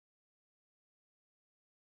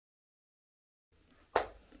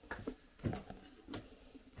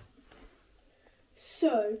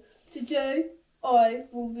So, today I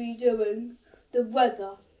will be doing the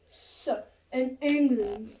weather. So, in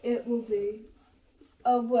England it will be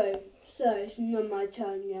a rain, so it's not my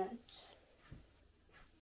turn yet.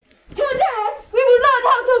 Today we will learn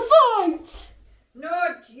how to fight!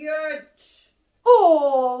 Not yet!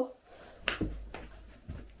 Oh!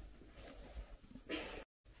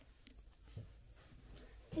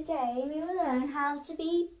 Today we will learn how to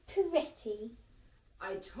be pretty.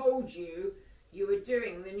 I told you you were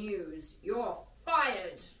doing the news. You're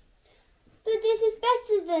fired! But this is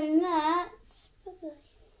better than that.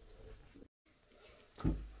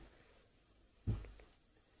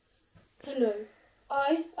 Hello,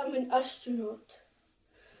 I am an astronaut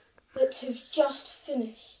that has just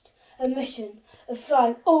finished a mission of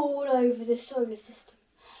flying all over the solar system,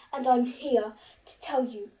 and I'm here to tell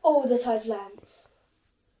you all that I've learned.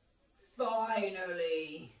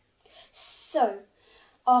 Finally! So,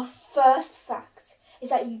 our first fact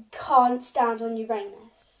is that you can't stand on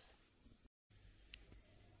Uranus.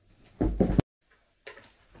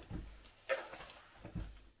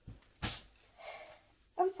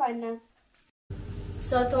 I'm fine now.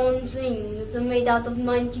 Saturn's rings are made out of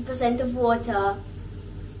 90% of water.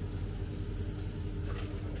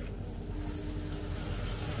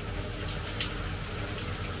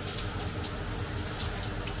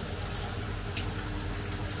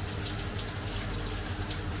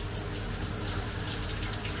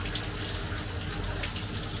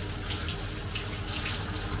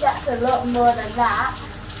 That's a lot more than that.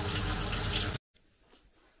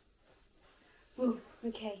 Ooh,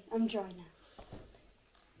 okay, I'm dry now.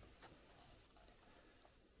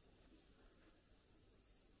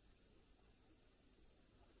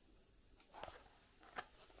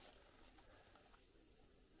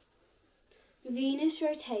 Venus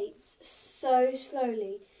rotates so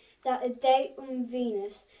slowly that a day on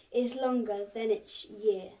Venus is longer than its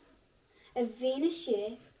year. A Venus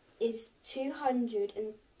year is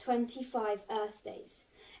 225 Earth days.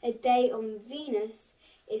 A day on Venus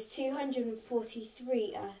is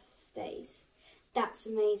 243 Earth days. That's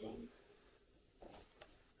amazing.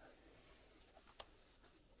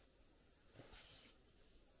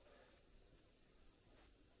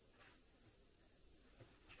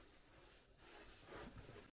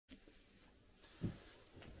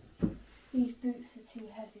 These boots are too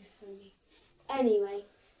heavy for me. Anyway,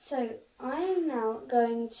 so I am now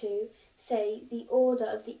going to say the order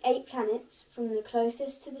of the 8 planets from the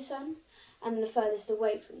closest to the Sun and the furthest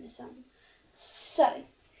away from the Sun. So,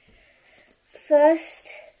 first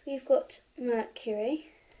we've got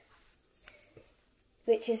Mercury,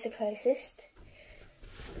 which is the closest.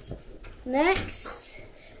 Next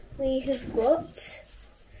we have got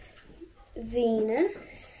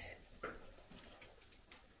Venus.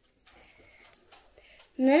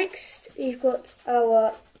 Next, we've got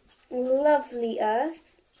our lovely Earth.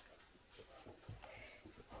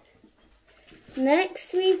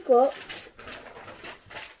 Next, we've got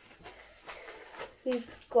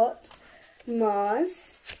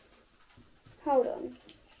Mars. Hold on,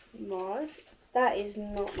 Mars? That is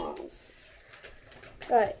not Mars.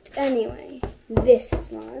 Right, anyway, this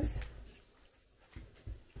is Mars.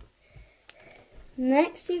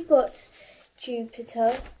 Next, we've got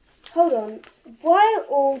Jupiter. Hold on, why are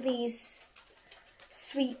all these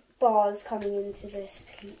sweet bars coming into these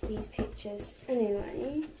pictures?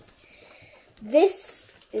 Anyway, this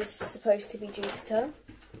is supposed to be Jupiter.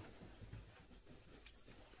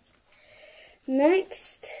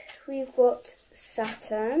 Next, we've got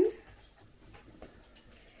Saturn.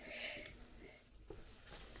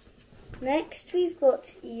 Next, we've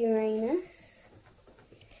got Uranus.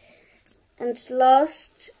 And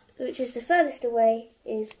last, which is the furthest away,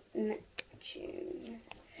 is Neptune.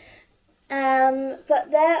 But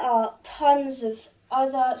there are tons of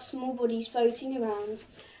other small bodies floating around,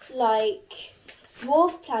 like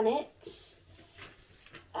dwarf planets,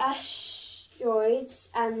 asteroids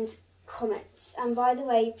and comets. And by the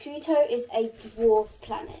way, Pluto is a dwarf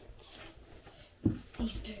planet.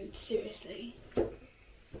 These boots, seriously.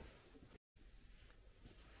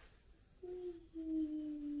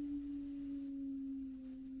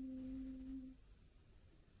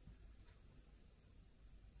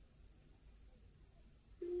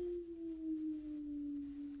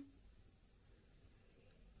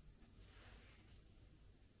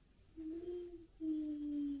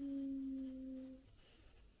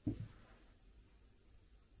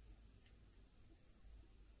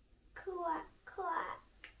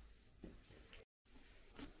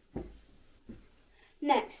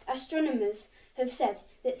 Next, astronomers have said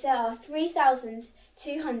that there are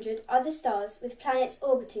 3,200 other stars with planets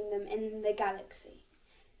orbiting them in the galaxy.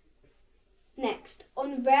 Next,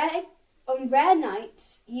 on rare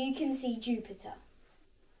nights, you can see Jupiter.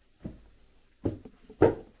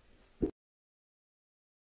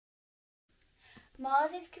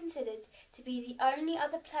 Mars is considered to be the only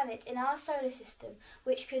other planet in our solar system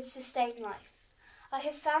which could sustain life. I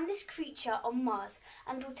have found this creature on Mars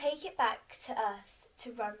and will take it back to Earth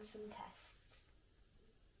to run some tests.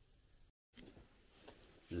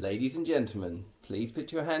 Ladies and gentlemen, please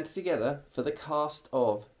put your hands together for the cast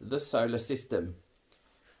of The Solar System.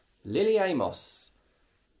 Lily Amos,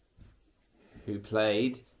 who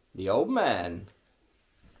played the old man.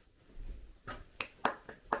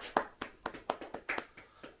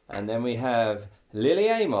 And then we have Lily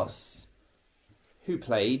Amos, who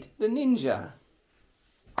played the ninja.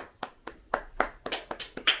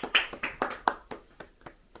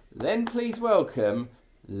 Then please welcome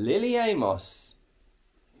Lily Amos,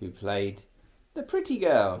 who played the pretty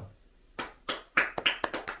girl.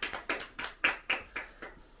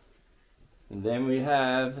 And then we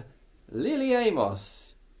have Lily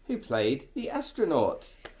Amos, who played the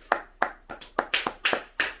astronaut.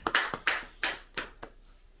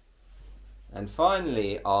 And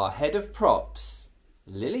finally, our head of props,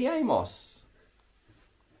 Lily Amos.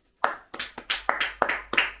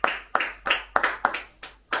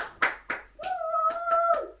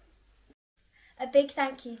 A big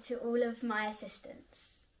thank you to all of my assistants.